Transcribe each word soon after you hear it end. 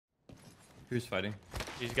Who's fighting?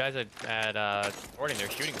 These guys at boarding, they're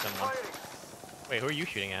shooting someone. Wait, who are you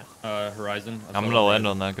shooting at? Horizon. I'm gonna land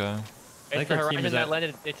on that guy. It's the Horizon that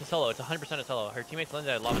landed. It's a solo. It's 100% a solo. Her teammates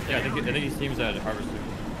landed at Lava City. Yeah, I think his team's at Harvester.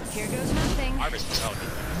 Here goes nothing. Harvester.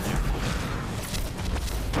 Oh,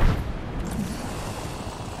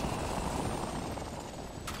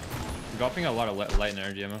 I'm dropping a lot of light and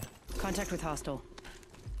energy ammo. Contact with hostile.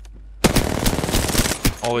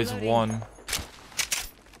 Always one.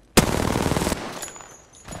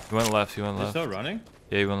 He went left. He went They're left. still running?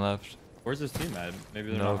 Yeah, he went left. Where's his team at? Maybe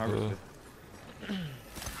they're No not Harvester.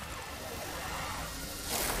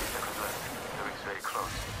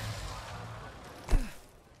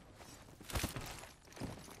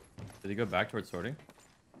 Did he go back towards sorting?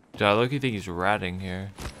 Dude, I look. You think he's ratting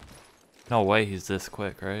here? No way. He's this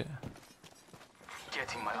quick, right?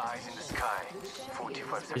 Getting my eyes in the sky. 45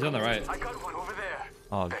 seconds. He's on the right. I got one over there.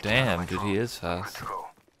 Oh damn, dude, he is fast. Good to go.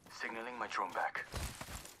 Signaling my drone back.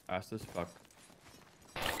 Fast as fuck.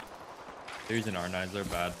 They're using R9s. They're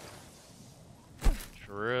bad.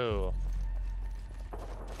 true.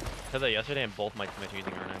 I said that yesterday, and both my teammates are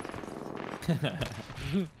using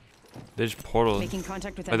R9s. They just portal. Making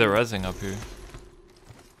contact with Oh, they're rezzing up here.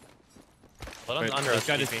 Let Wait, under us,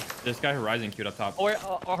 this guy Horizon queued up top. Oh,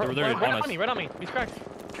 They're right on me, right on me. He's cracked.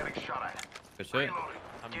 Getting shot at. Good shit. Reloading.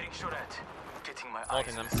 Getting shot at. Getting my eyes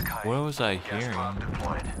in them. the sky. What was I Gas hearing? trap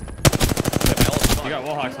deployed. You got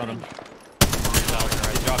wall hacks on him. He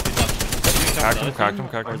dropped. Cracked him.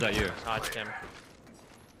 Or is that you? Ah, it's him.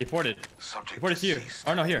 He ported. Subject He ported to you. deceased.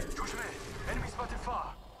 Oh no, here. Enemy spotted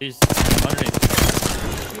far. He's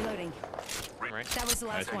underneath. Reloading. Right. That was the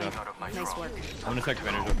last Nice, one. good Out of my Nice drone. work. I'm gonna check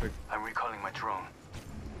advantage real quick. I'm recalling my drone.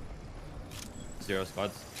 0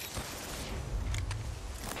 spots.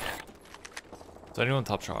 Is anyone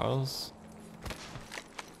top Charles?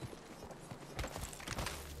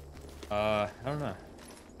 I don't know.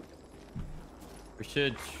 We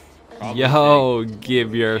should probably Yo,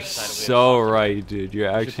 Gib, you're so right, dude.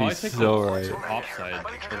 You're actually so right. Offside.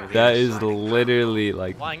 That is literally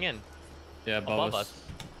like. Flying in. Yeah, Above above us.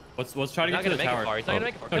 us. Let's try to He's get not to gonna the make it tower. far. He's not gonna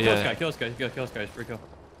make it far. No, Yeah. kill this guy. Kill this guy. Free kill.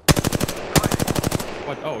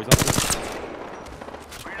 What? Oh, he's on.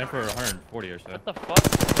 And for 140 or so. What the fuck?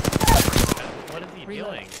 What is he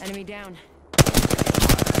Reload. doing? Enemy down. Is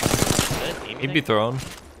that his team, you He'd be think? thrown.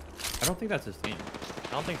 I don't think that's his team.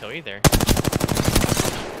 I don't think so either.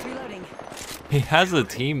 Reloading. He has a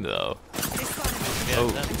team though. They spotted me. Maybe Oh.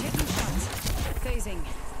 that's I'm them. taking shots. Phasing.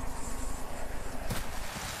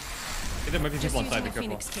 I think there might be Just people using inside. Be a careful.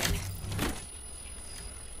 Phoenix kit.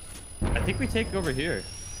 I think we take over here.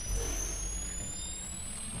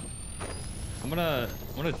 I'm gonna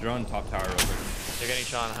drone top tower real quick. They're getting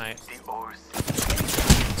shot on height. The ores.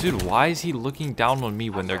 Dude, why is he looking down on me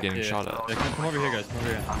when they're getting Yeah. shot at? Yeah, come over here, guys. Come over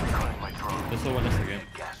here. I'm recalling my drone. This will win us the game.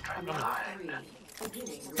 Gas trap deployed.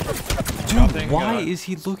 Dude, why is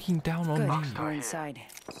he looking down on Good. me? We're inside.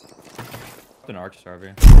 It's an arc star over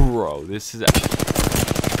here. Bro, this is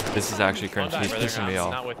actually cringe. One He's back, brother. pissing me I'm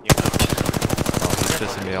off. Not with you. Oh, he's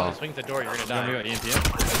pissing me off. Swing the door, you're gonna You want me to die. go EMP?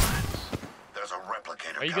 There's a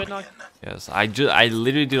replicator Are you good, coming Knoqd? in. Yes, I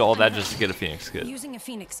literally did all that just to get a Phoenix kit. Using a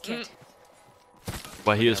Phoenix kit.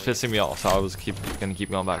 But he was pissing me off, so I was gonna keep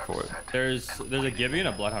going back for it. There's a Gibby and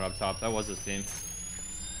a Bloodhound up top. That was his team.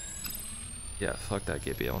 Yeah, fuck that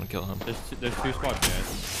Gibby. I want to kill him. There's two squads,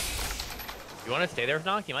 guys. You want to stay there,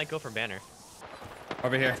 Knoqd? You might go for banner.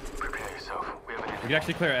 Over here. Prepare yourself. We have an We can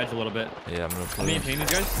actually clear edge a little bit. Yeah, I'm gonna Let me play. ping these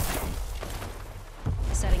guys.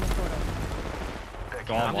 Setting a portal.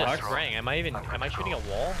 Go on, I'm wall just hacks. spraying. Am I shooting a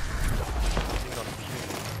wall?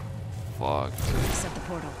 Fuck. Set the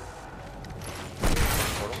portal.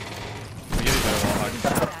 We get these better wall hacks. Oh,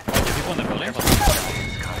 the people in the building?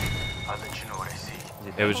 I'll let you know what I see.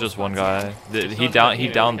 It was just one guy. He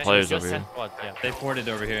downed players over here. Yeah. They ported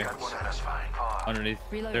over here. Got one satisfying. Far. Underneath.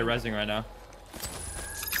 Reloading. They're rezzing right now.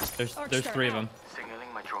 There's three of them. Signaling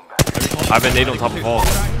my drone back. I've been nade on top of wall.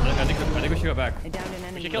 I think we should go back. I downed an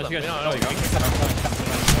enemy. should kill Let's them. go. No, Oh, you go.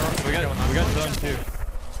 We got zone two.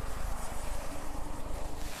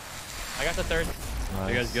 I got the third.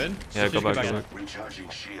 You guys good? Yeah, Let's go just back. in. Recharging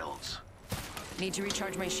shields. Need to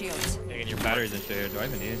recharge my shields. Taking your Batteries and shit here. Do I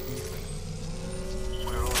even need anything?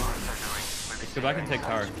 We're all outside the ring. Let's go back and take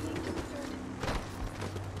tower.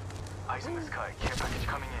 Eyes in the sky. Care package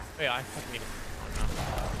coming in. Oh, yeah, I fucking need it.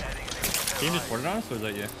 Adding an extra Team just ported on us, or was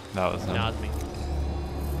that you? That was him. Nah, it's me.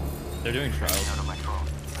 They're doing trials. out of my drone.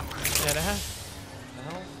 I'm good. Yeah, the hell?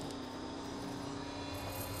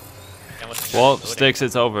 Yeah, what's- Well, loading. Sticks,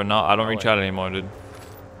 it's over. No, I don't reach out anymore, dude.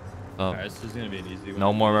 So, Alright, this is gonna be an easy one.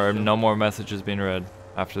 no more messages being read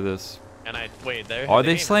after this. And I wait. They're Are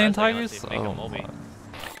they getting slaying resin, tigers? honestly, make Oh them moby. my.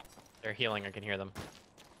 They're healing. I can hear them.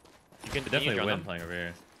 You can Definitely drone win them. playing over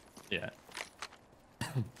here. Yeah.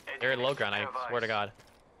 They're at low ground. I swear to God.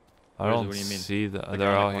 I Where is it? don't What do you mean? see the. Like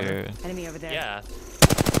They're around out the corner? here. Enemy over there. Yeah.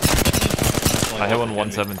 I hit one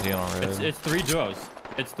 117 on red. It's 3 duos.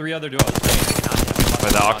 It's 3 other duos. Wait,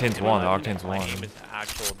 the Octane's one. The Octane's My one. aim is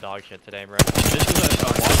actual dog shit today, bro. This is a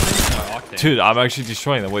Watson or Octane. Dude, I'm actually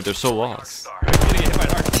destroying them. Wait, they're so lost. You're gonna get hit by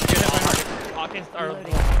an arc. You're gonna get hit by an Octane's are.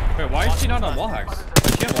 Reloading. arc. Wait, why is she not on wall hacks? Is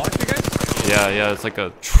she on wall hacks, you guys? Yeah, it's like a.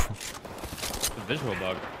 It's a visual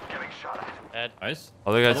bug. Getting shot at. Dead. Nice.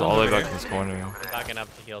 Other guys Other all the one's way over back in here. this corner. Backing up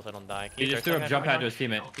to heal so I don't die. He just threw a jump pad to his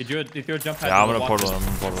teammate. He threw a jump pad. Yeah, I'm to gonna portal Watson.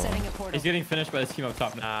 him. I'm portal Setting him. a portal. He's getting finished by his team up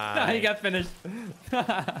top now. Nah, he got finished. You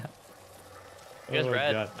guys Oh my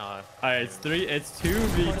red? God. No. Alright, it's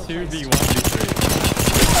 2v2v1v3.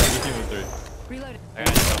 2v3. Reloading. I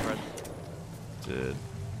gotta go for it. Dude.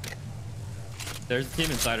 There's a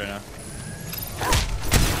team inside right now.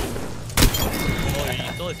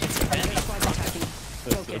 Oh, you still Enemy squad attacking.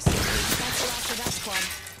 Focus. so That's the last of that squad.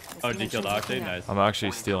 Oh, did you kill the Octane? Nice. I'm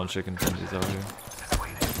actually stealing chicken tendies out here.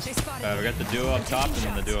 They spotted Alright, we got the duo up top and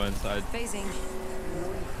then the duo inside. Phasing.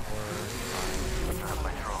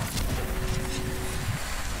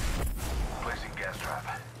 Placing gas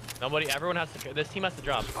trap. Nobody. Everyone has to. This team has to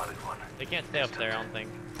drop. Spotted one. They can't stay up there. I don't think.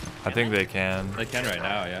 I think they can. They can right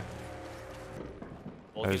now, yeah.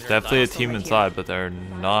 Both There's teams are definitely a inside. team inside, but they're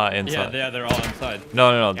not Yeah, inside. they're all inside.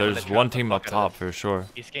 No. Yeah, There's they're one trapped. team up Fuck it. top for sure.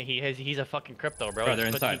 He's a fucking crypto, bro. Bro,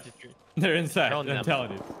 they're Just put inside. teams- They're inside, Drone I'm them.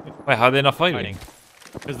 telling you. Wait, how are they not fighting? Fighting.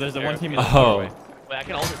 Because there's the There. one team in the Oh. doorway. Wait, I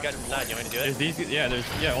can ult this guy from inside. You want me to do There's it? these,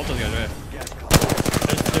 all those guys, right?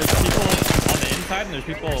 There's people on the inside and there's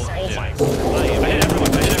people. Oh yeah. my I God. hit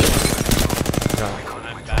everyone, I hit everyone.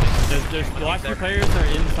 I'm bad. There's the last 2 players are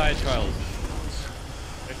inside trials.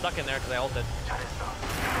 They're stuck in there because I ulted.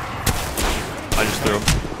 I just threw him.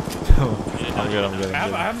 I'm good. I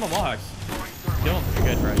have them on wall hacks. Kill them. You're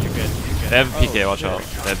good, bro. You're good. You're good. They have PK, Oh, watch shit. out.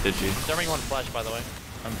 They have Digi. Serving one flash, by the way.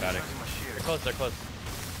 I'm batting. They're close. They're close.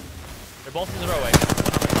 They're both in the doorway.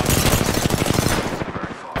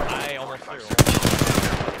 I almost threw.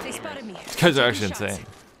 They spotted me. These guys are actually Shots. insane.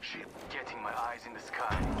 Getting my eyes in the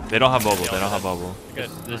sky. They don't have bubble. They don't have bubble. Good.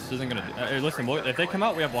 This isn't gonna. Listen, if they come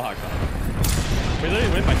out, we have wall hacks on. We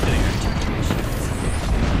literally win by sitting here.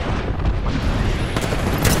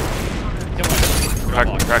 Kill one. Crack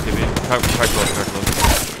Wall hacks. it, B. Crack close.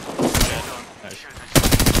 Nice.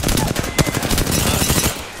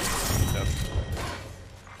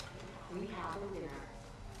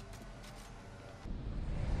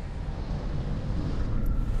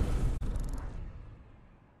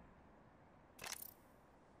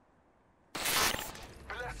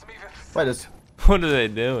 Wait, there's What are they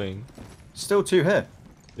doing? still 2 here.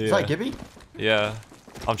 Yeah. Is that Gibby? Yeah.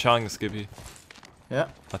 I'm challenging Skippy. Yeah.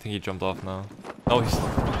 I think he jumped off now. Oh, he's.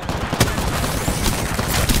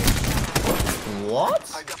 What?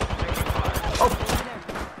 Oh.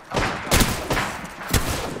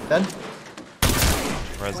 Then?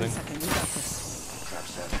 One Resing. second. We got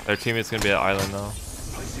this. Their teammate's gonna be at island now.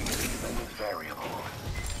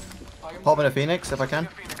 Pop in a Phoenix if I can.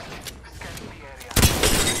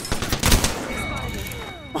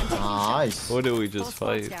 Nice. What do we All just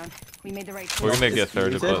squads fight? down. We made the right We're choice. gonna get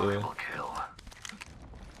thirded, Muted. by the way.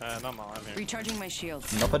 No, I'm here. Recharging my shields.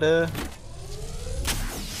 Noppada.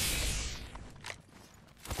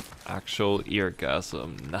 Actual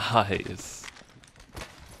eargasm. Nice.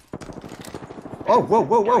 Oh,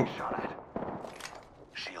 whoa.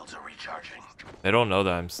 Shields are recharging. They don't know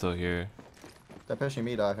that I'm still here. They're pushing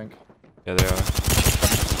me though, I think. Yeah, they are.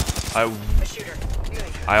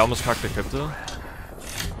 I almost cracked the crypto.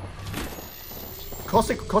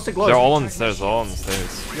 Caustic low. They're all on the stairs. All on the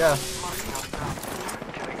stairs. Yeah.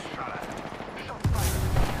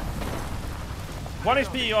 One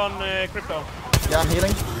HP on crypto. Yeah, I'm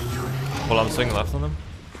healing. Well, I'm swinging left on them.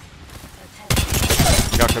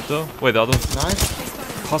 You got crypto? Wait, the other one's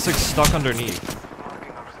Nice. Caustic's stuck underneath.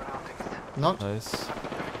 Not. Nice.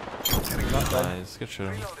 Not dead. Nice. Good shit.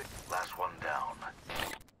 Last one down.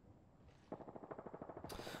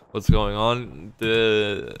 What's going on?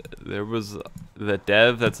 There was the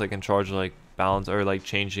dev that's like in charge of like balance or like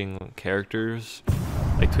changing characters.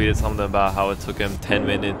 Like tweeted something about how it took him 10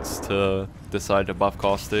 minutes to decide to buff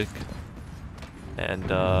Caustic, and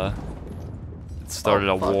it started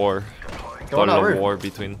Oh, a fuck. war. Go on Started that a roof. war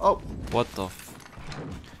between. Oh, What the?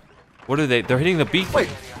 What are they? They're hitting the beacon. wait.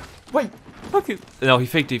 Fuck it. No, he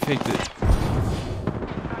faked it. He faked it.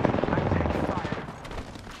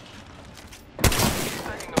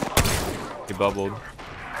 He bubbled.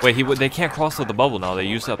 Wait, they can't cross with the bubble now. They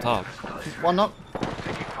used it up top. One knock.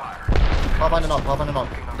 Pathfinder knock. Pathfinder knock.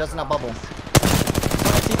 He doesn't have bubble.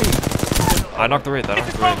 TP. I knocked the Wraith. I knocked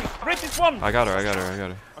It's the Wraith. one! Wraith is one! I got her. I got her. I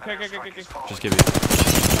got her. Okay. Just give it.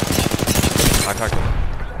 I cracked him.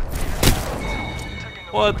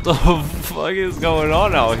 What the fuck is going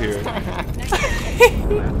on out here?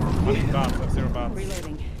 One is bad, that's 0 bad.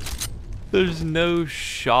 Reloading. There's no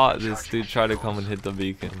shot this dude tried to come and hit the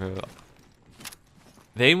beacon, bro.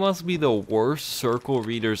 They must be the worst circle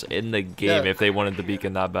readers in the game if they wanted the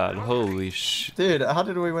beacon that bad. Holy sh! Dude, how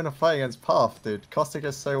did we win a fight against Path, dude? Caustic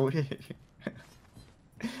is so weird.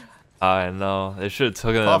 I know. It should have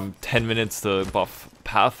taken them 10 minutes to buff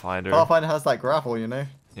Pathfinder. Pathfinder has that grapple, you know?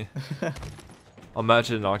 Yeah.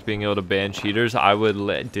 Imagine Knoqd being able to ban cheaters. I would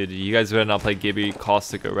let, dude, you guys better not play Gibby,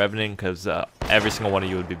 Caustic, or Revenant, because every single one of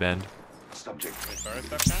you would be banned.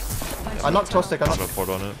 I knocked Caustic, I I'm knocked. gonna port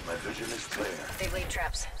on it. They've laid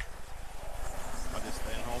traps. I'll just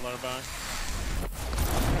stay and hold our back.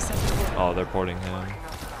 Oh, they're porting him.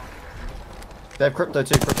 They have crypto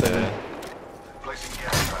too, crypto. Yeah. We're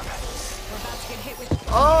about to get hit with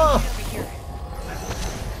Oh! over here.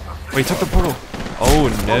 Wait, he took the portal. Oh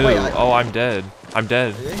no. wait, Oh, I'm dead. I'm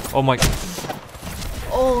dead. Are you? Oh my.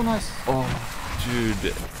 Oh, nice. Oh,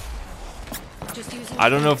 dude. Just using I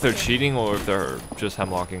don't know if they're cheating or if they're just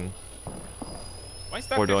hemlocking. Why is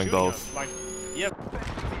that We're guy doing shooting both. us? Like, yep.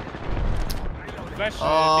 Flash, Oh,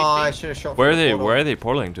 I 50. should have shot. Where are for the they? portal. Where are they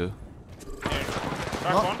portaling to? Here.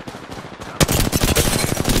 Crack What? one.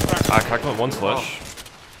 I cracked one slash.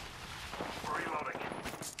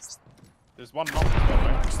 There's one knock as well,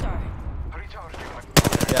 right? Star.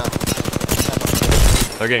 Yeah.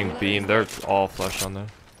 They're getting beamed. They're all flush on there.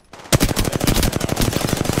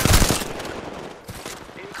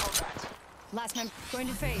 Last man going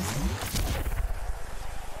to phase.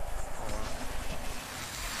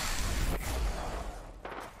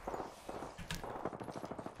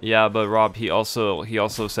 Yeah, but Rob, he also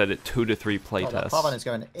said it 2 to 3 play Oh, that tests. Pathfinder's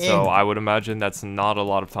going in. So I would imagine that's not a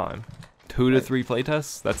lot of time. 2 to 3 play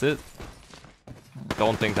tests. That's it.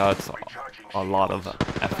 Don't think that's a lot of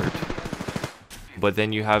effort. But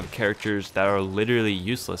then you have characters that are literally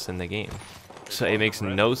useless in the game. So it makes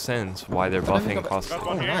no sense why they're buffing Caustic. Got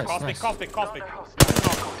one Oh, here. nice, Caustic, nice. Caustic, Caustic.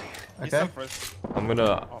 He's Okay. self-res. I'm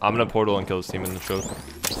gonna portal and kill this team in the choke.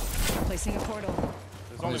 Placing a portal.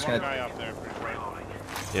 There's only just one gonna- guy up there. Pretty sure.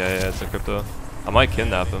 Yeah, it's a crypto. I might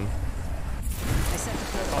kidnap him. I set the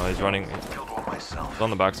portal. Oh, he's running. He's on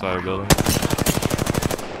the backside of the building.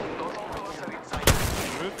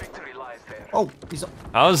 Oh, he's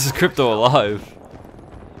How is this crypto alive?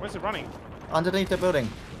 Where's he running? underneath the building.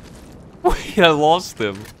 Wait, I lost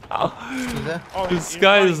him. He's there. Oh, This he's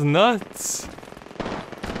guy running. is nuts.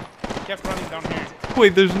 He kept running down here.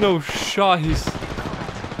 Wait, there's no shot. He's.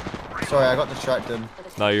 Sorry, I got distracted.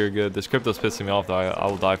 No, you're good. This crypto's pissing me off though. I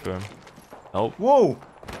will die for him. Nope. Whoa!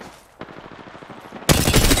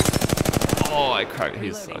 Oh, I cracked.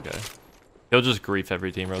 He's okay. He'll just grief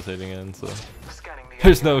every team rotating in. So Scanning the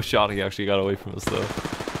there's no shot he actually got away from us though.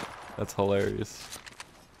 That's hilarious.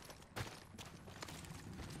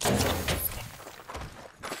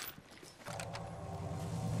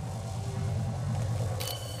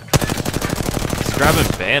 He's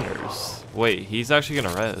grabbing banners. Wait, he's actually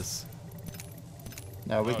gonna res.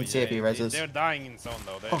 No, we Oh, can see if he yeah, reses. They're dying in zone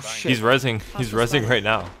though. They're Oh, dying. shit. He's resing. He's resing right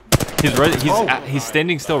now. He's Oh. he's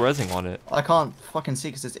standing still resing on it. I can't fucking see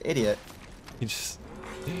because it's idiot. He just.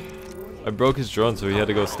 I broke his drone, so he had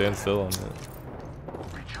to go stand still on it.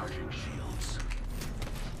 recharging shields.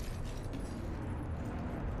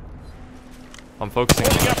 I'm focusing.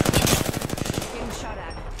 Holding up. Getting shot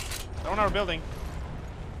at. They're on our building.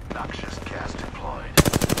 Noxious gas deployed.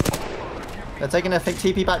 They're taking their fake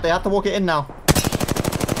TP back. They have to walk it in now.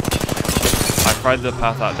 I fried the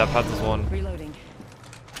path out. That path is one. Reloading.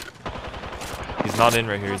 He's not in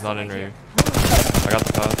right here. He's not in right here. I got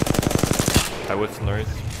the path. I whiffed from the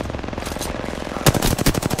wraith.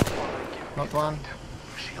 Knocked one.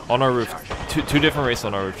 On our roof. Two different wraiths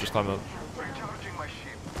on our roof. Just climb up. Recharging my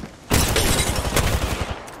shield.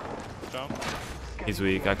 Jump. He's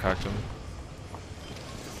weak. I cracked him.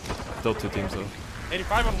 Still 2 teams though.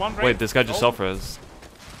 85 on one. Wait, this guy just self-res.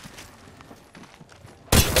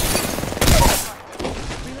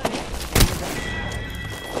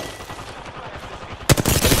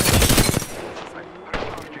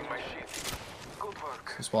 Recharging my shield. Good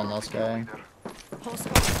work. Just one last guy. Whole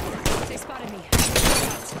squad. They spotted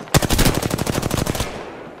me.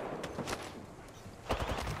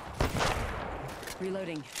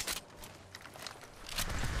 Reloading.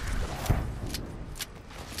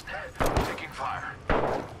 Taking fire.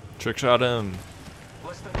 Trick shot him.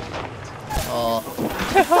 Less than a minute.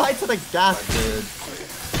 Tied to the gas, dude.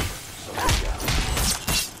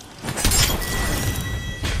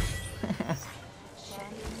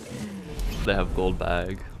 They have gold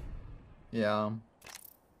bag. Yeah.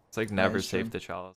 It's like never it's safe true. to chalice.